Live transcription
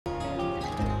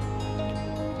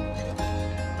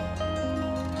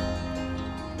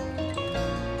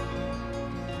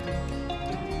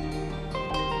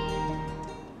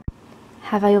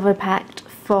Have I overpacked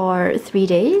for 3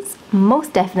 days?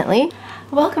 Most definitely.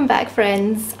 Welcome back,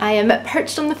 friends. I am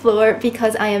perched on the floor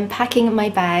because I am packing my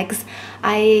bags.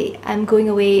 I am going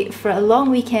away for a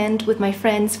long weekend with my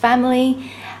friends' family.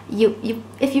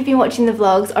 If you've been watching the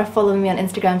vlogs or following me on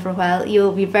Instagram for a while,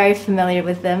 you'll be very familiar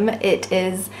with them. It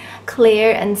is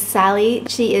Claire and Sally.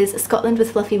 She is Scotland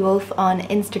with Fluffy Wolf on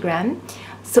Instagram.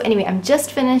 So anyway, I'm just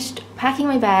finished packing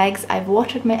my bags. I've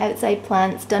watered my outside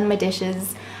plants, done my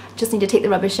dishes, just need to take the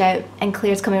rubbish out, and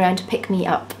Claire's coming around to pick me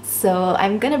up. So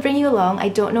I'm gonna bring you along. I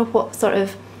don't know what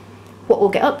we'll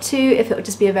get up to, if it'll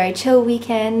just be a very chill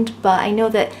weekend, but I know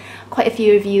that quite a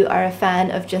few of you are a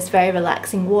fan of just very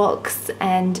relaxing walks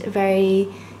and very,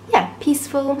 yeah,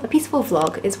 peaceful. A peaceful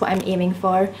vlog is what I'm aiming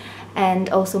for, and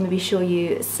also maybe show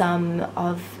you some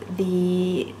of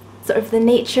the sort of the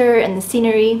nature and the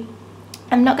scenery.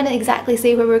 I'm not gonna exactly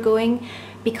say where we're going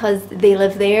because they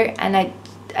live there and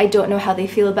I don't know how they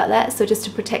feel about that, so just to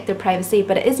protect their privacy,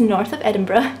 but it is north of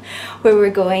Edinburgh where we're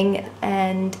going,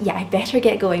 and yeah, I better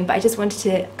get going, but I just wanted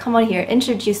to come on here,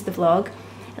 introduce the vlog,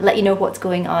 and let you know what's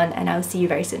going on, and I'll see you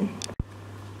very soon.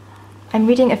 I'm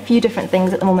reading a few different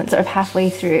things at the moment, sort of halfway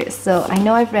through, so I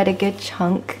know I've read a good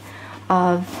chunk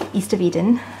of East of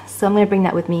Eden, so I'm going to bring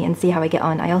that with me and see how I get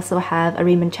on. I also have a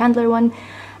Raymond Chandler one.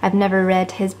 I've never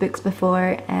read his books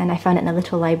before, and I found it in a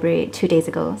little library 2 days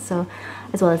ago, so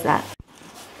as well as that.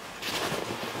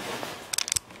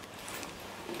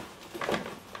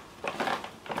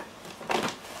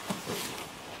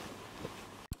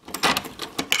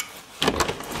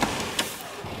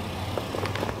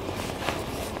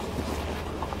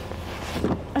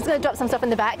 I'm just going to drop some stuff in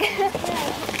the back.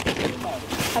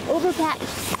 I've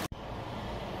overpacked.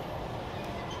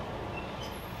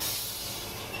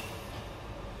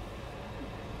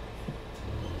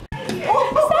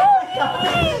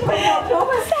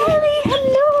 Sally!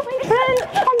 Hello, my friend!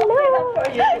 Hello!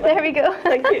 There we go.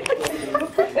 Thank you.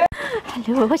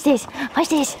 Hello, what's this? What's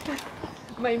this?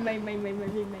 Mine.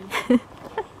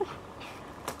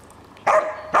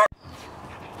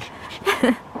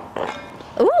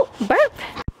 Ooh, burp!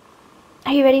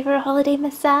 Are you ready for a holiday,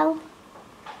 Miss Sal?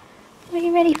 Are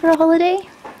you ready for a holiday?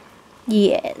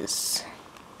 Yes.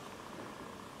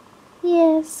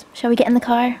 Yes. Shall we get in the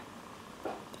car?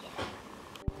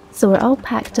 So we're all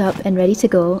packed up and ready to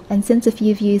go, and since a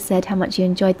few of you said how much you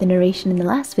enjoyed the narration in the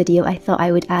last video, I thought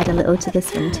I would add a little to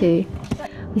this one too.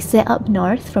 We set up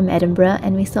north from Edinburgh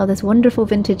and we saw this wonderful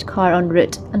vintage car en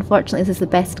route. Unfortunately, this is the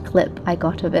best clip I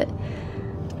got of it.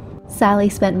 Sally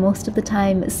spent most of the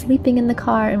time sleeping in the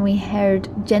car, and we heard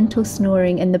gentle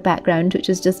snoring in the background, which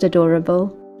was just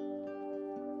adorable.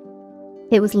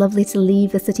 It was lovely to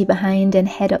leave the city behind and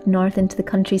head up north into the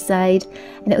countryside,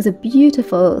 and it was a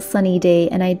beautiful sunny day,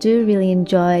 and I do really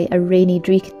enjoy a rainy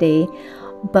dreich day,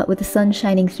 but with the sun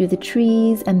shining through the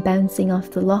trees and bouncing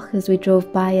off the loch as we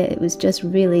drove by it, it was just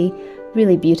really,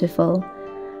 really beautiful.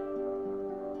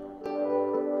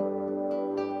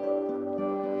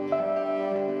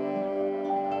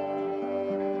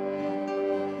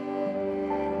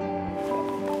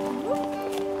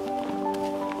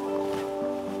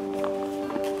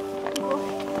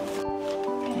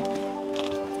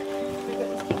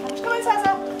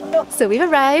 So we've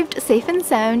arrived safe and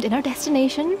sound in our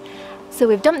destination. So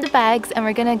we've dumped the bags and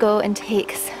we're gonna go and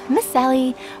take Miss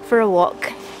Sally for a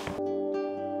walk.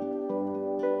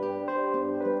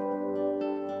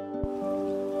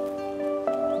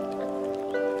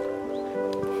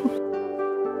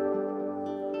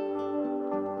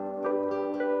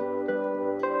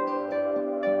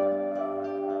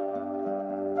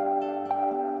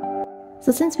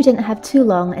 So since we didn't have too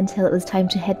long until it was time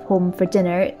to head home for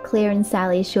dinner, Claire and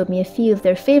Sally showed me a few of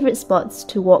their favourite spots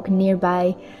to walk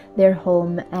nearby their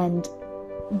home, and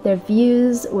their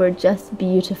views were just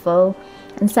beautiful.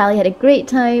 And Sally had a great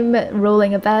time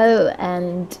rolling about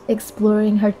and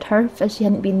exploring her turf as she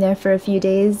hadn't been there for a few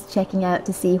days, checking out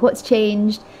to see what's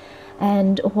changed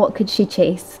and what could she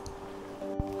chase.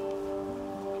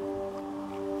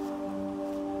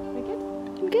 We good?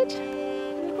 I'm good.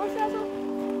 Can you go, Sazzle?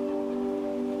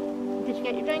 Did you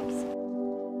get your drinks?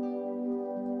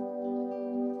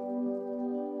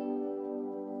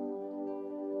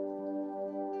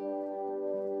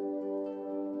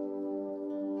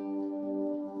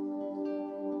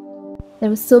 There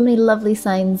were so many lovely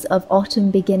signs of autumn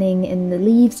beginning in the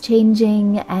leaves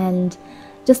changing, and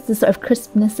just the sort of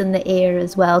crispness in the air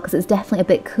as well, because it's definitely a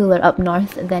bit cooler up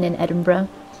north than in Edinburgh.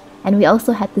 And we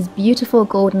also had this beautiful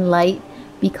golden light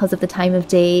because of the time of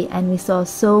day, and we saw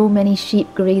so many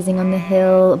sheep grazing on the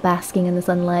hill, basking in the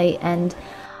sunlight, and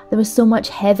There was so much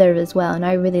heather as well, and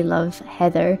I really love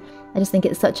heather. I just think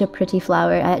it's such a pretty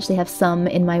flower. I actually have some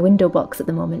in my window box at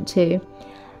the moment too.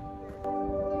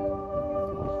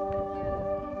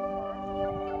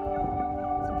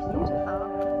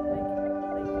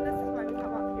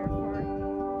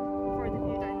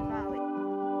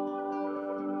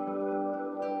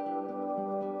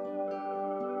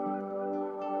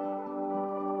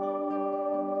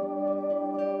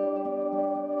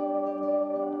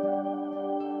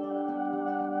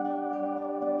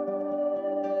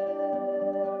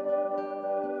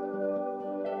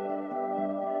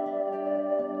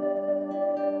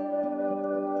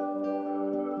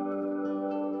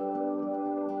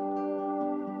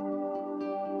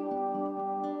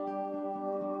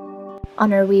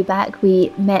 On our way back,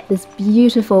 we met this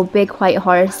beautiful big white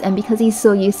horse, and because he's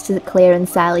so used to Claire and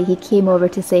Sally, he came over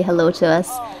to say hello to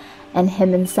us, and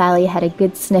him and Sally had a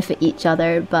good sniff at each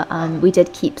other, but we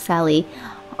did keep Sally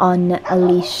on a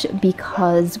leash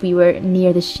because we were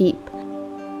near the sheep.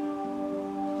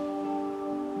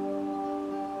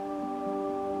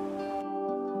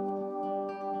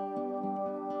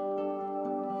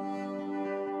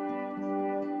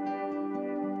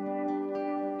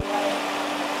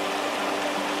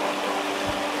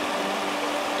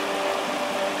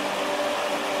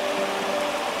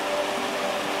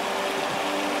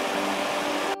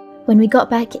 When we got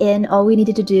back in, all we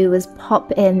needed to do was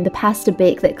pop in the pasta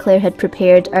bake that Claire had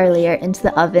prepared earlier into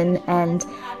the oven, and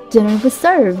dinner was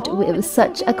served. It was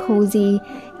such a cozy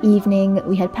evening.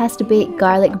 We had pasta bake,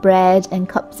 garlic bread and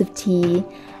cups of tea,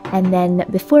 and then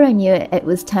before I knew it, it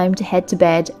was time to head to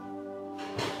bed.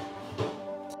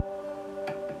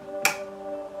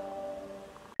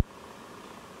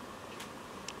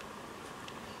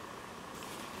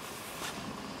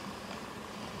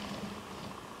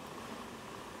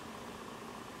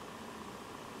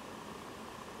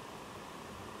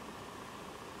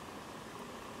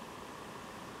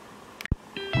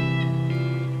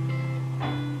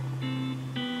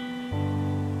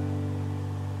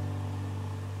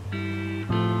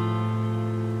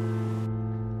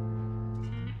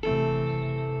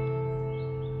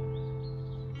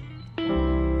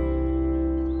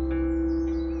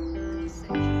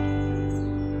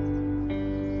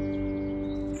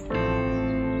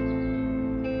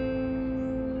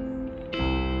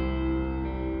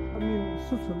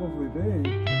 Such a lovely day.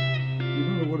 You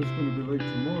don't know what it's going to be like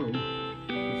tomorrow.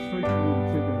 It's straight to be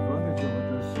taking advantage of it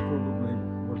is probably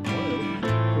worthwhile.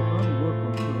 So I'll work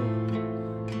until,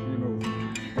 you know,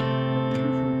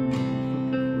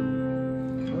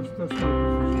 that's my position.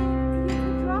 You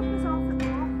can drop us off at the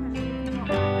office. It's not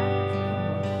bad.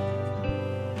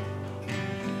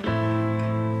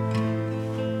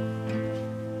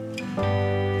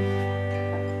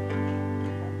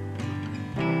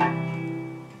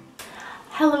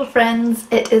 Hello friends,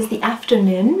 it is the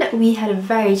afternoon. We had a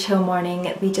very chill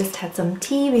morning. We just had some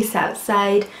tea, we sat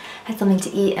outside, had something to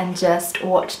eat and just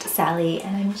watched Sally,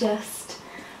 and I'm just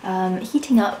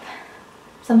heating up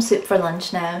some soup for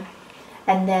lunch now.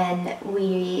 And then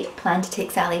we plan to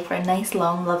take Sally for a nice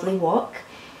long lovely walk.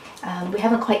 We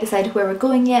haven't quite decided where we're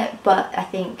going yet, but I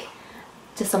think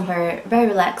just somewhere very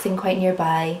relaxing quite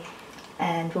nearby,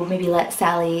 and we'll maybe let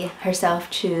Sally herself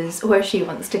choose where she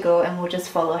wants to go and we'll just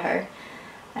follow her.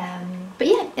 But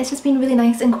yeah, it's just been really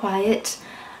nice and quiet.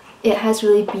 It has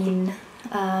really been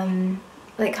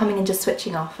like coming and just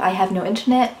switching off. I have no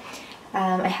internet.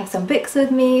 I have some books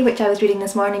with me, which I was reading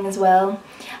this morning as well.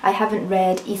 I haven't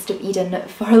read East of Eden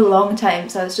for a long time,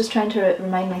 so I was just trying to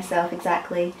remind myself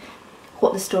exactly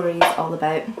what the story is all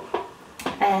about.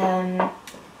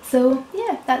 So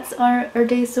yeah, that's our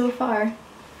day so far.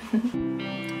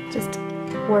 Just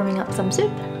warming up some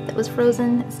soup that was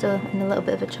frozen. It's still in a little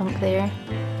bit of a chunk there.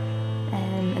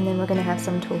 And then we're going to have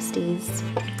some toasties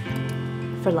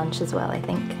for lunch as well, I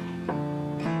think.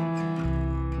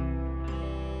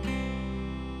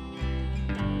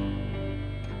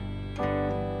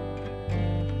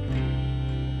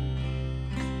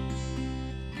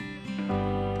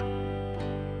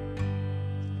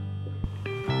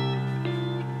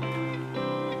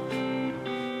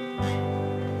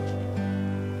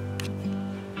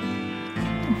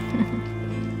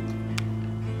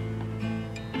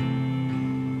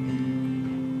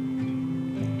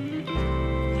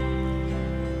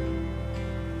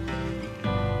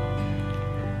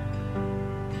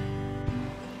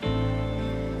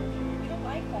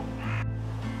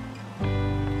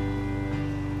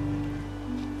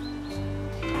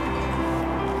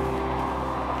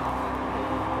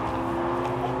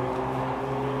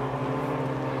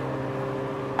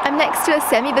 I'm next to a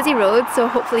semi-busy road, so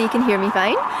hopefully you can hear me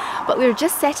fine. But we were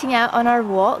just setting out on our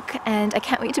walk and I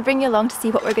can't wait to bring you along to see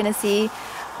what we're going to see.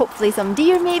 Hopefully some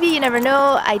deer maybe, you never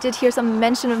know. I did hear some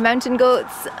mention of mountain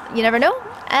goats, you never know.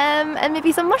 And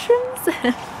maybe some mushrooms.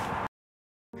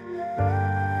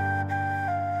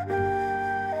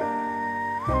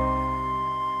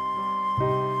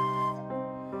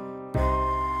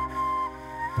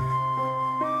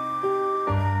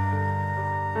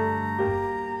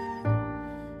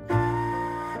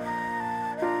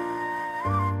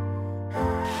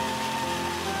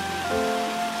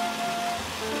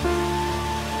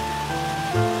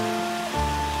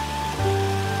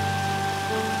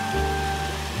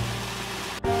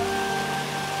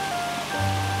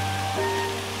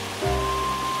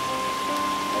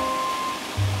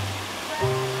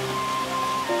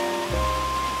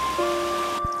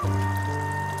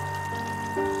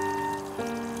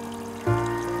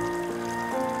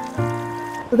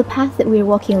 So the path that we're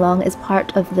walking along is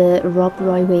part of the Rob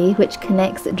Roy Way, which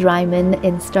connects Dryman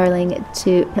in Stirling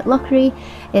to Pitlochry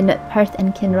in Perth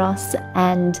and Kinross.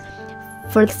 And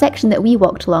for the section that we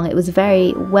walked along, it was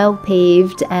very well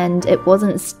paved and it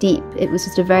wasn't steep. It was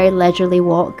just a very leisurely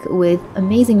walk with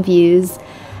amazing views.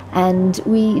 And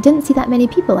we didn't see that many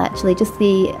people actually, just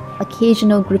the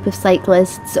occasional group of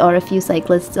cyclists or a few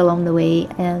cyclists along the way.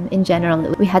 In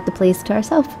general, we had the place to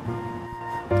ourselves.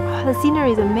 Oh, the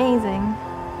scenery is amazing.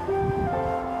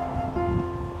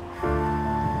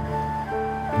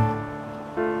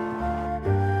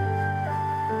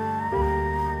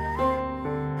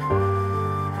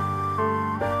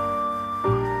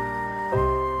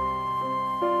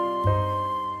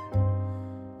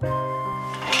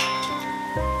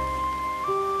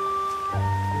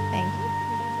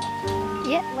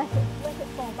 Let it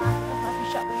fall back.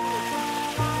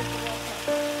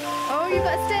 Oh, you've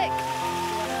got a stick.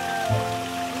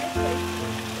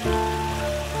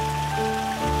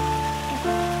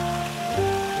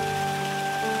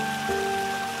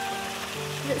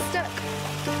 Is it stuck?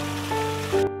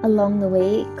 Along the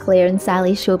way, Claire and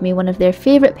Sally showed me one of their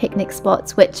favourite picnic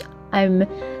spots, which I'm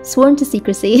sworn to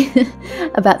secrecy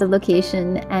about the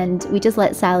location, and we just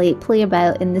let Sally play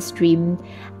about in the stream,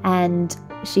 and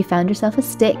she found herself a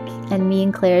stick, and me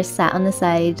and Claire sat on the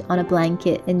side on a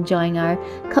blanket enjoying our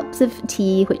cups of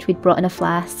tea which we'd brought in a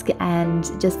flask, and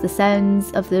just the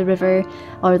sounds of the river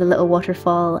or the little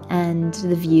waterfall and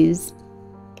the views.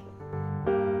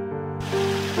 Oh,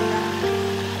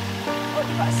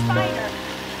 you've got a spider.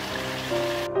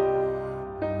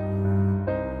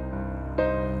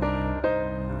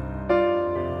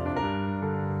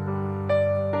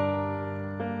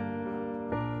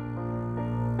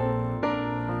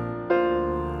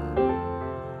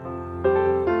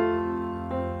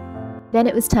 Then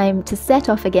it was time to set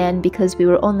off again because we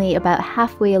were only about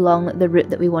halfway along the route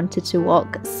that we wanted to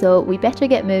walk, so we better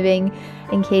get moving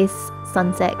in case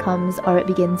sunset comes or it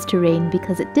begins to rain,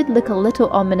 because it did look a little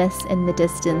ominous in the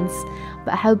distance.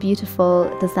 But how beautiful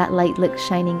does that light look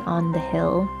shining on the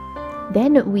hill.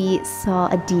 Then we saw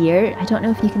a deer. I don't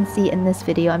know if you can see it in this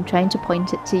video, I'm trying to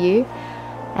point it to you,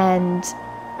 and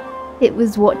it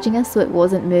was watching us, so it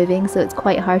wasn't moving, so it's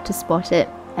quite hard to spot it.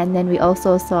 And then we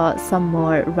also saw some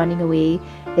more running away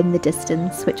in the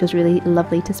distance, which was really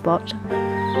lovely to spot.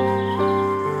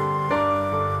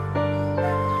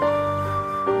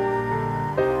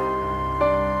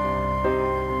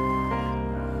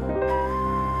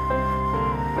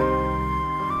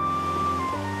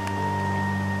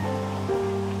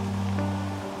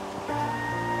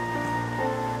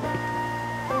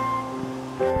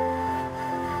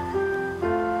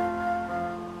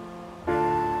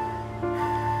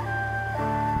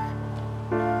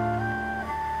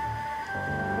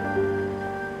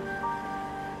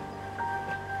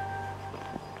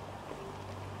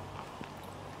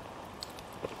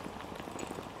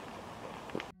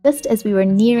 Just as we were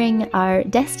nearing our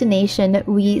destination,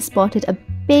 we spotted a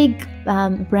big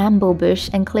bramble bush,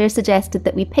 and Claire suggested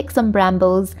that we pick some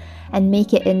brambles and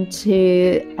make it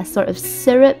into a sort of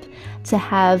syrup to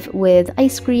have with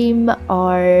ice cream,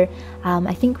 or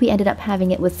I think we ended up having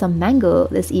it with some mango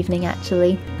this evening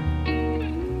actually.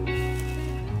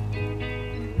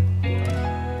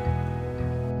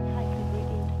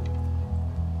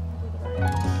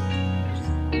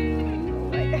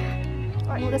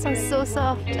 Oh, this one's so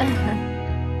soft.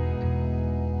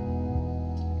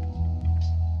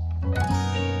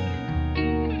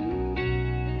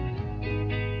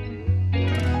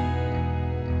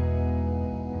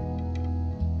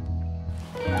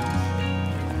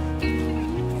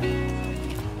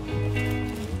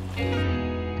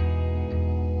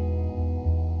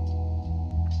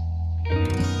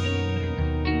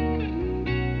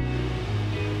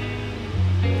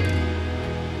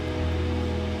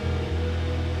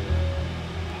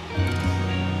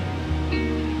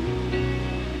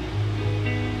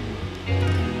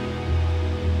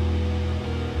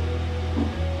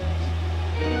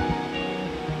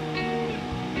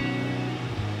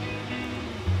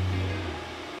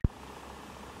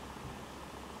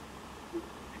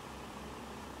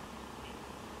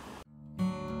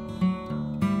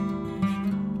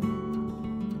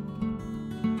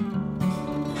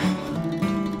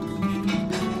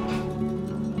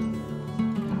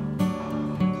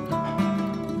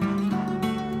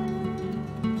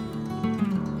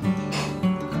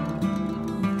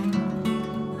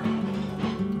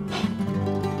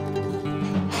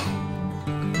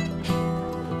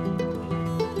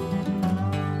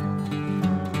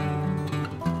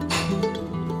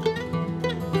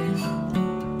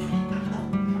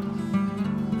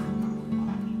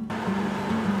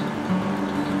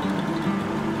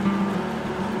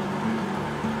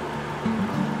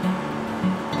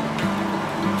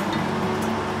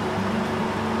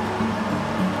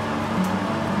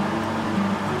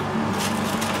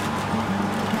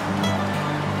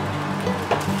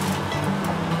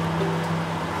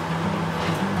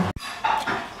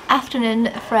 Afternoon,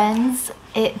 friends.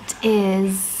 It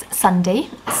is Sunday,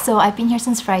 so I've been here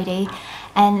since Friday,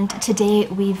 and today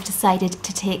we've decided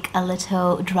to take a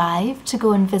little drive to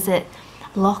go and visit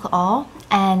Loch Awe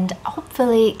and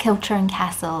hopefully Kilturn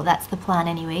Castle. That's the plan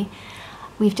anyway.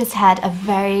 We've just had a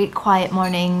very quiet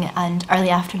morning and early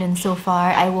afternoon so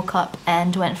far. I woke up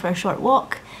and went for a short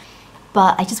walk,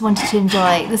 but I just wanted to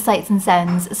enjoy the sights and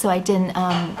sounds, so I didn't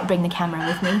bring the camera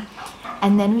with me.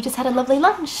 And then we just had a lovely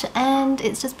lunch, and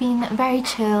it's just been very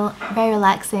chill, very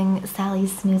relaxing.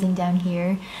 Sally's snoozing down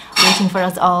here, waiting for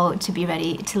us all to be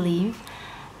ready to leave.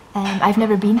 I've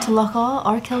never been to Loch Awe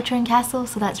or Kilturn Castle,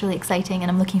 so that's really exciting,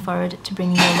 and I'm looking forward to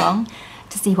bringing you along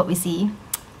to see what we see.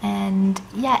 And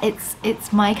yeah,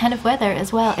 it's my kind of weather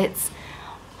as well. It's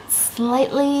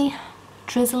slightly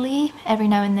drizzly every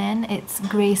now and then. It's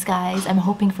grey skies. I'm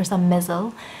hoping for some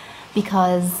mizzle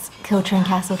because Kilturn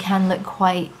Castle can look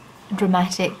quite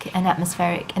dramatic and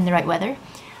atmospheric in the right weather.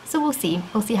 So we'll see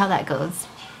how that goes.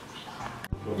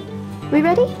 We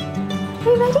ready?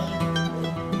 We ready?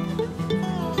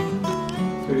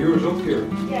 So yours up here?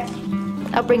 Yes.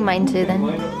 I'll bring mine too then.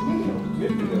 Mine up.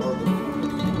 Maybe they are.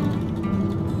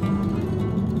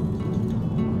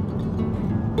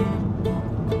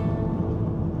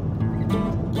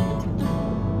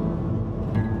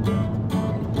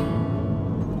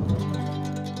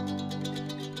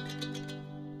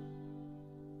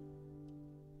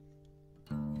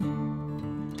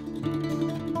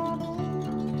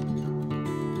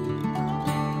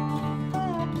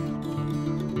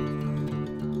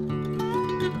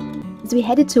 As we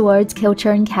headed towards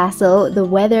Kilturn Castle, the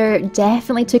weather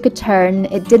definitely took a turn.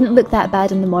 It didn't look that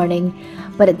bad in the morning,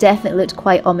 but it definitely looked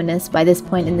quite ominous by this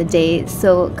point in the day.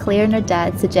 So Claire and her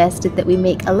dad suggested that we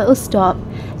make a little stop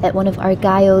at one of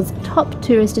Argyle's top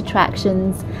tourist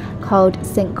attractions called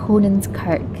St Conan's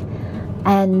Kirk.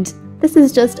 And this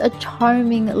is just a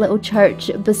charming little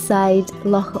church beside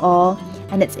Loch Awe,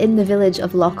 and it's in the village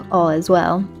of Loch Awe as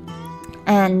well.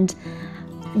 And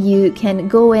you can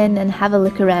go in and have a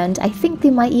look around. I think they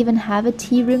might even have a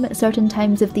tea room at certain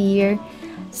times of the year.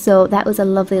 So that was a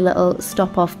lovely little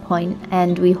stop off point,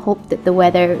 and we hoped that the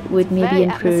weather would maybe Very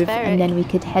improve atmospheric. and then we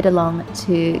could head along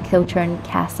to Kilturn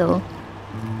Castle.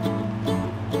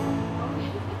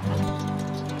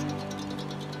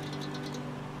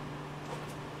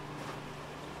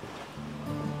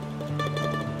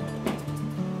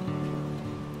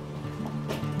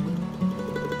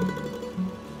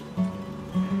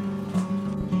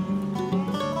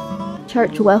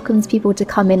 Church welcomes people to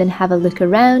come in and have a look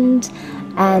around,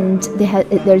 and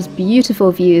there's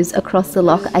beautiful views across the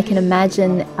loch. I can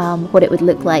imagine what it would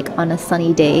look like on a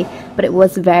sunny day, but it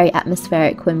was very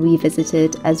atmospheric when we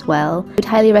visited as well. I would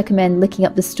highly recommend looking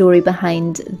up the story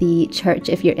behind the church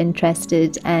if you're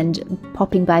interested, and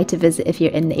popping by to visit if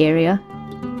you're in the area.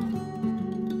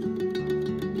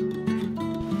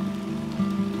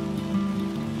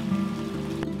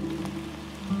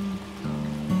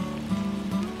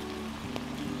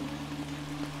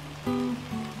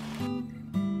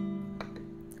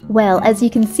 Well, as you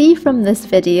can see from this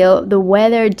video, the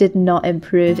weather did not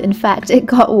improve. In fact, it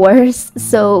got worse,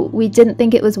 so we didn't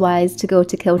think it was wise to go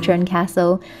to Kilturn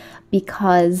Castle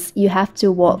because you have to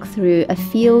walk through a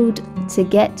field to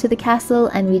get to the castle,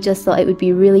 and we just thought it would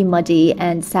be really muddy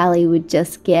and Sally would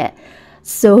just get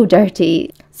so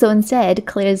dirty. So instead,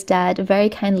 Claire's dad very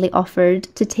kindly offered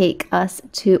to take us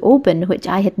to Oban, which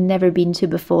I had never been to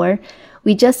before.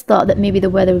 We just thought that maybe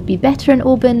the weather would be better in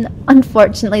Oban.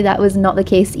 Unfortunately, that was not the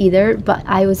case either, but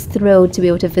I was thrilled to be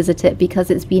able to visit it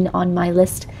because it's been on my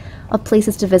list of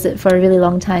places to visit for a really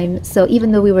long time. So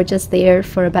even though we were just there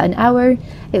for about an hour,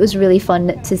 it was really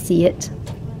fun to see it.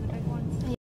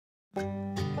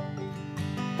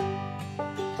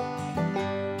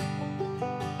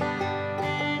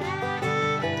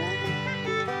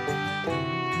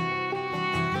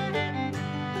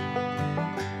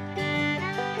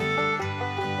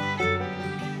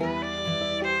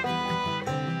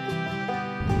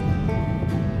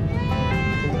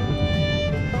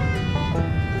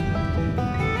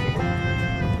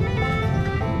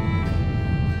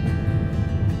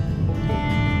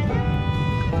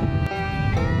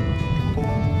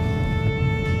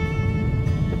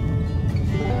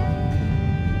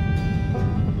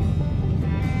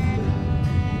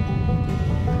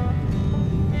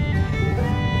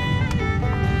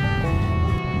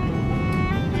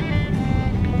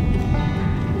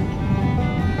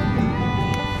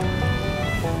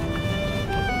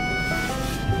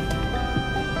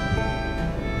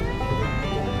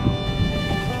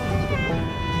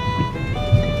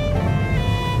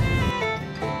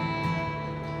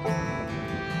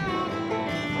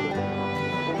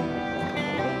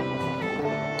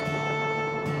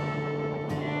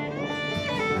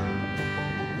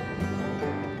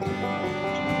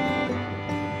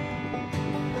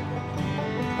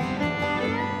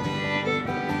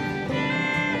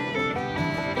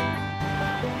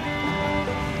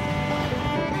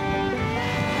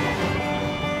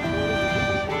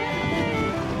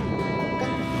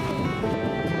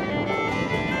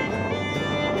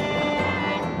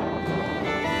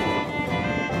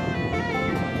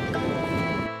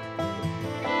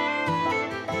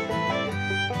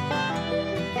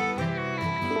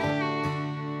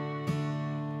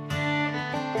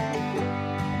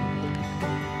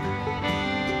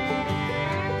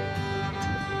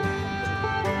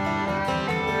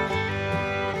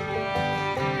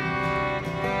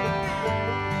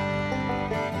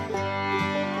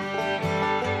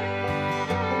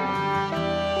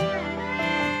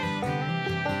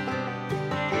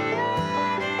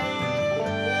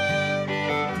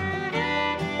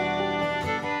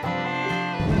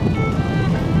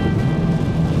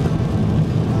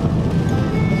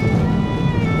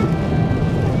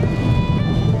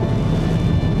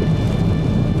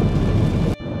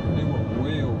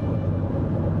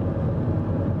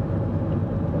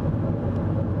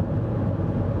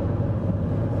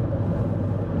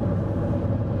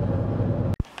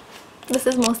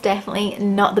 this is most definitely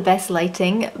not the best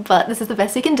lighting, but this is the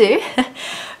best we can do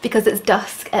because it's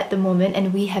dusk at the moment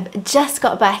and we have just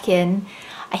got back in.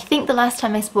 I think the last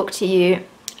time I spoke to you,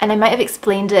 and I might have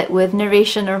explained it with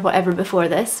narration or whatever before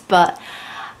this, but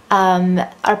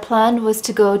our plan was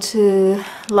to go to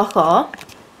Loch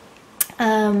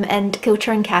and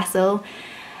Kilturn Castle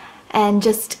and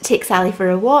just take Sally for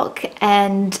a walk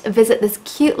and visit this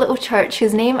cute little church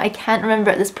whose name I can't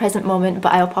remember at this present moment,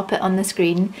 but I'll pop it on the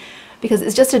screen because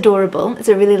it's just adorable. It's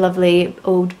a really lovely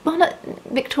old, well, not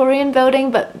Victorian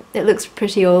building, but it looks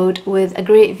pretty old with a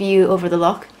great view over the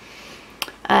loch.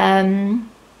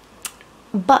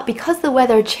 But because the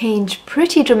weather changed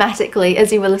pretty dramatically,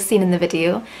 as you will have seen in the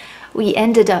video, we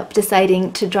ended up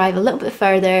deciding to drive a little bit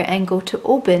further and go to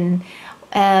Oban.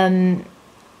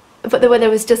 But the weather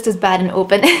was just as bad in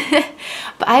Oban.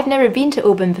 But I've never been to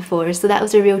Oban before, so that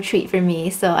was a real treat for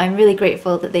me. So I'm really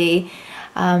grateful that they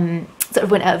sort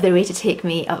of went out of their way to take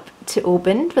me up to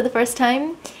Oban for the first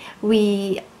time.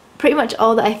 Pretty much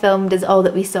all that I filmed is all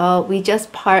that we saw. We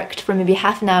just parked for maybe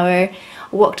half an hour,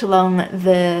 walked along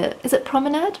the, is it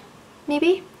promenade?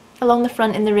 Maybe? Along the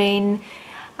front in the rain,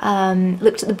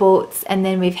 looked at the boats, and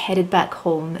then we've headed back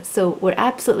home. So we're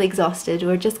absolutely exhausted.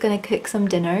 We're just gonna cook some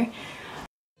dinner.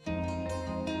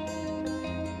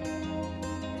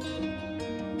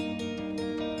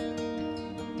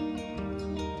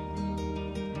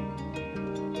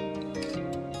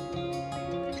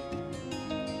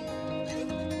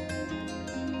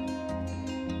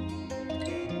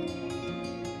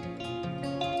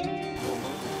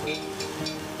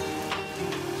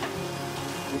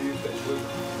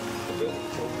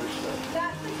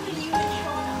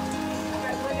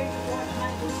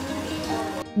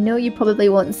 No, you probably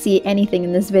won't see anything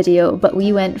in this video, but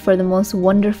we went for the most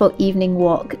wonderful evening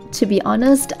walk. To be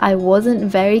honest, I wasn't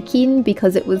very keen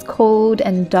because it was cold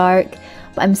and dark,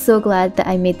 but I'm so glad that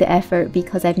I made the effort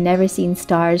because I've never seen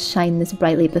stars shine this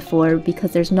brightly before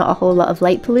because there's not a whole lot of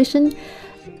light pollution.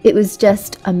 It was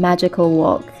just a magical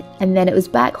walk. And then it was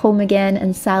back home again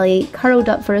and Sally curled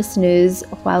up for a snooze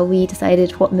while we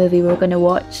decided what movie we were going to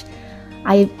watch.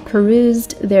 I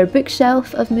perused their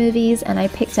bookshelf of movies and I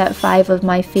picked out 5 of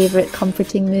my favourite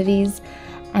comforting movies,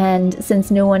 and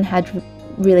since no one had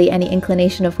really any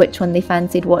inclination of which one they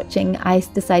fancied watching, I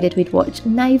decided we'd watch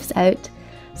Knives Out.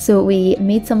 So we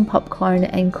made some popcorn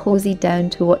and cozied down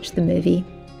to watch the movie.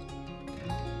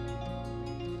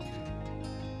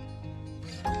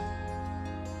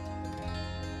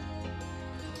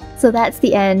 So that's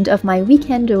the end of my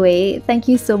weekend away. Thank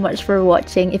you so much for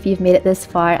watching if you've made it this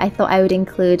far. I thought I would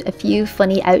include a few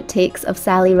funny outtakes of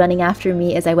Sally running after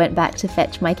me as I went back to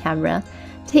fetch my camera.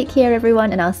 Take care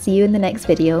everyone, and I'll see you in the next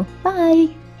video.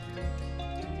 Bye!